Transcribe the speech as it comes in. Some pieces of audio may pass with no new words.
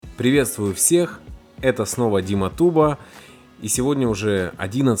Приветствую всех, это снова Дима Туба, и сегодня уже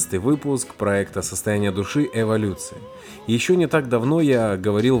 11-й выпуск проекта «Состояние души. Эволюция». Еще не так давно я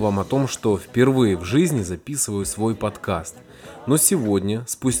говорил вам о том, что впервые в жизни записываю свой подкаст. Но сегодня,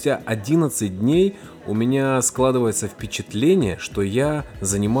 спустя 11 дней, у меня складывается впечатление, что я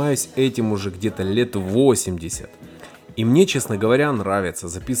занимаюсь этим уже где-то лет 80. И мне, честно говоря, нравится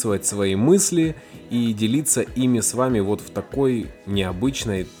записывать свои мысли и делиться ими с вами вот в такой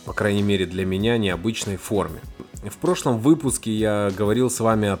необычной, по крайней мере для меня, необычной форме. В прошлом выпуске я говорил с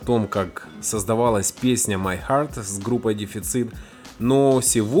вами о том, как создавалась песня My Heart с группой Дефицит, но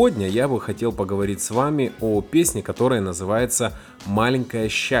сегодня я бы хотел поговорить с вами о песне, которая называется «Маленькое,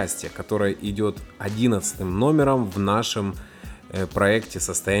 счастье», которая идет 11-м номером в нашем проекте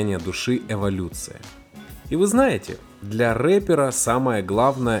 «Состояние души. Эволюция». И вы знаете, для рэпера самое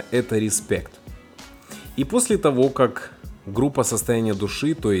главное – это респект. И после того, как группа «Состояние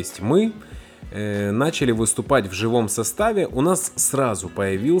души», то есть мы, начали выступать в живом составе, у нас сразу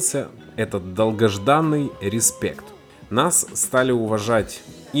появился этот долгожданный респект. Нас стали уважать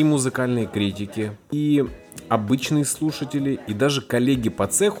и музыкальные критики, и обычные слушатели, и даже коллеги по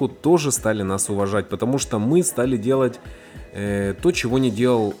цеху тоже стали нас уважать, потому что мы стали делать то, чего не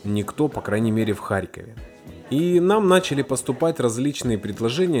делал никто, по крайней мере, в Харькове. И нам начали поступать различные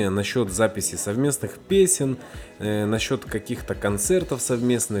предложения насчет записи совместных песен, насчет каких-то концертов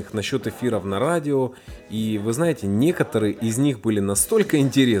совместных, насчет эфиров на радио. И вы знаете, некоторые из них были настолько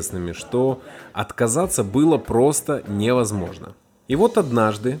интересными, что отказаться было просто невозможно. И вот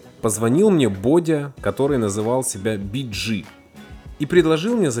однажды позвонил мне Бодя, который называл себя BG, и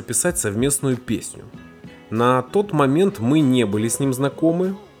предложил мне записать совместную песню. На тот момент мы не были с ним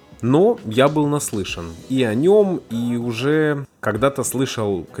знакомы, но я был наслышан и о нем, и уже когда-то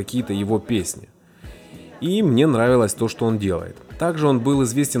слышал какие-то его песни. И мне нравилось то, что он делает. Также он был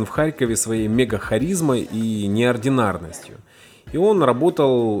известен в Харькове своей мега-харизмой и неординарностью. И он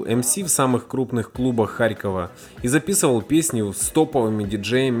работал МС в самых крупных клубах Харькова и записывал песни с топовыми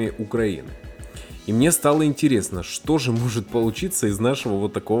диджеями Украины. И мне стало интересно, что же может получиться из нашего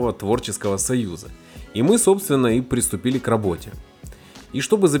вот такого творческого союза. И мы, собственно, и приступили к работе. И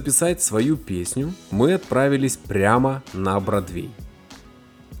чтобы записать свою песню, мы отправились прямо на Бродвей.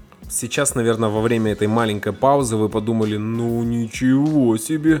 Сейчас, наверное, во время этой маленькой паузы вы подумали: ну ничего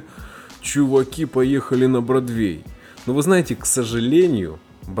себе, чуваки поехали на Бродвей. Но вы знаете, к сожалению,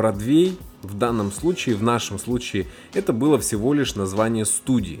 Бродвей в данном случае, в нашем случае, это было всего лишь название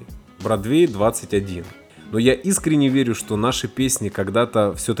студии. Бродвей 21. Но я искренне верю, что наши песни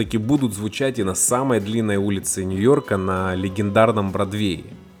когда-то все-таки будут звучать и на самой длинной улице Нью-Йорка, на легендарном Бродвее.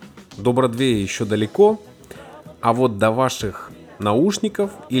 До Бродвея еще далеко, а вот до ваших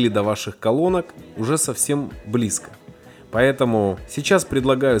наушников или до ваших колонок уже совсем близко. Поэтому сейчас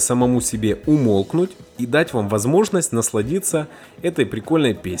предлагаю самому себе умолкнуть и дать вам возможность насладиться этой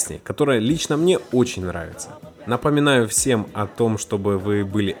прикольной песней, которая лично мне очень нравится. Напоминаю всем о том, чтобы вы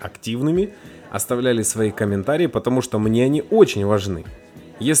были активными, оставляли свои комментарии, потому что мне они очень важны.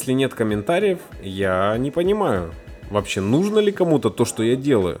 Если нет комментариев, я не понимаю, вообще нужно ли кому-то то, что я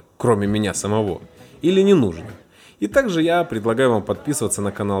делаю, кроме меня самого, или не нужно. И также я предлагаю вам подписываться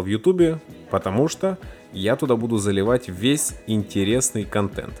на канал в YouTube, потому что я туда буду заливать весь интересный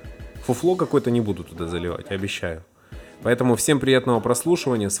контент. Фуфло какой-то не буду туда заливать, обещаю. Поэтому всем приятного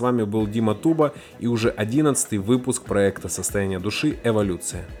прослушивания. С вами был Дима Туба и уже 11-й выпуск проекта «Состояние души.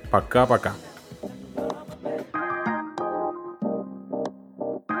 Эволюция». Пока-пока.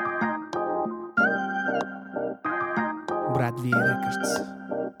 Бродвей Рекордс.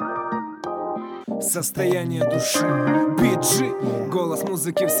 Состояние души, BG, голос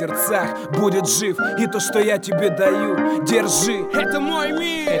музыки в сердцах будет жив. И то, что я тебе даю, держи. Это мой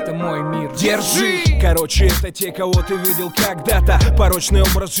мир, это мой мир. Держи. Короче, это те, кого ты видел когда-то. Порочный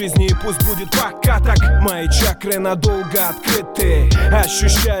образ жизни, и пусть будет пока так. Мои чакры надолго открыты.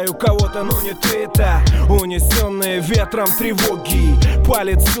 Ощущаю кого-то, но не ты это. Унесенные ветром тревоги по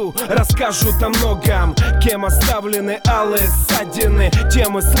лицу расскажут о многом. Кем оставлены алые ссадины,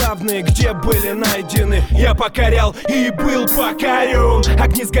 темы славные, где были найдены. Я покорял и был покорен.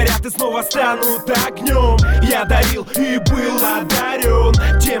 Огни сгорят и снова станут огнем. Я дарил и был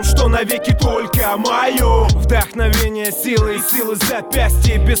одарен тем, что навеки только мое. Вдохновение, силы и силы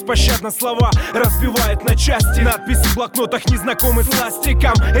запястья. Беспощадно слова разбивают на части. Надписи в блокнотах незнакомы с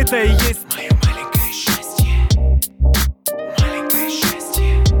пластиком. Это и есть мое маленькое счастье. Маленькое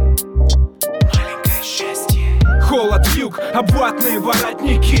счастье. Маленькое счастье. Холод, юг, обватные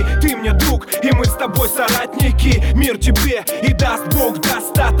воротники. Ты мне друг, и мы с тобой соратники. Мир тебе и даст Бог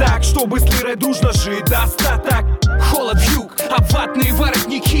достаток, чтобы с лирой дружно жить достаток. Холод, юг, обватные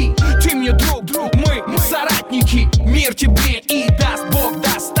воротники.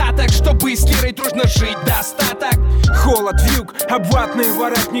 вьюг, обватные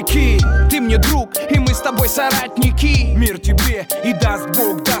воротники. Ты мне друг, и мы с тобой соратники. Мир тебе и даст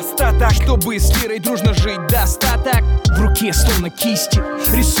Бог достаток, чтобы с лирой дружно жить достаток. В руке словно кисти,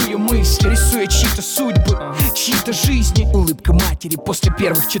 рисуя мысли, рисуя чьи-то судьбы, чьи-то жизни. Улыбка матери после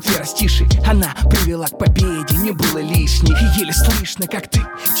первых четверостишей, она привела к победе, не было лишней. И еле слышно, как ты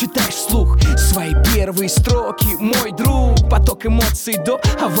читаешь вслух свои первые строки, мой друг. Поток эмоций до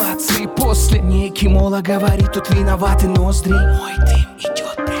овации после. Некий мола говорит, тут виноваты ноздри. Мой дым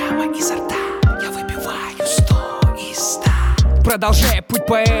идет прямо изо рта, я выпиваю 100 из 100. Продолжая путь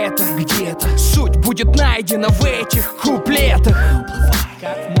поэта, где-то суть будет найдена в этих куплетах. Мы уплываем,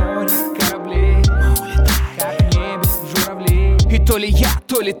 как в море кораблей, мы улетаем, как в небе журавлей. И то ли я,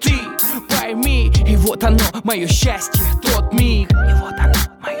 то ли ты, пойми. И вот оно, мое счастье, тот миг. И вот оно,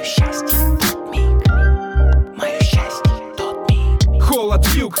 мое счастье, тот миг. Мое счастье, тот миг. Холод,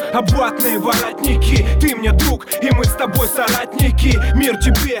 юг, обватные воротники. Ты мне друг, и мы с тобой соратники. Мир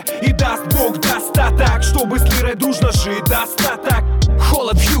тебе и даст Бог достаток, чтобы с лирой дружно жить достаток.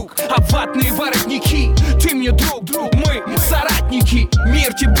 Холод, юг, обватные воротники. Ты мне друг, мы соратники.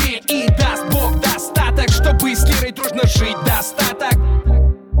 Мир тебе и даст Бог достаток, чтобы с лирой дружно жить достаток.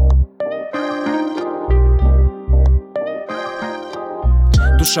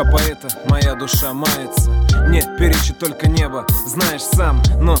 Душа поэта, моя душа мается. Мне перечит только небо, знаешь сам.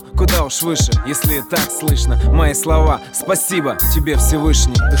 Но куда уж выше, если и так слышно мои слова. Спасибо тебе,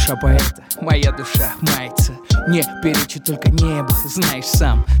 Всевышний. Душа поэта, моя душа мается. Мне перечит только небо, знаешь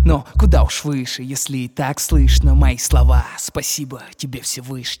сам. Но куда уж выше, если и так слышно мои слова. Спасибо тебе,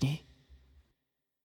 Всевышний.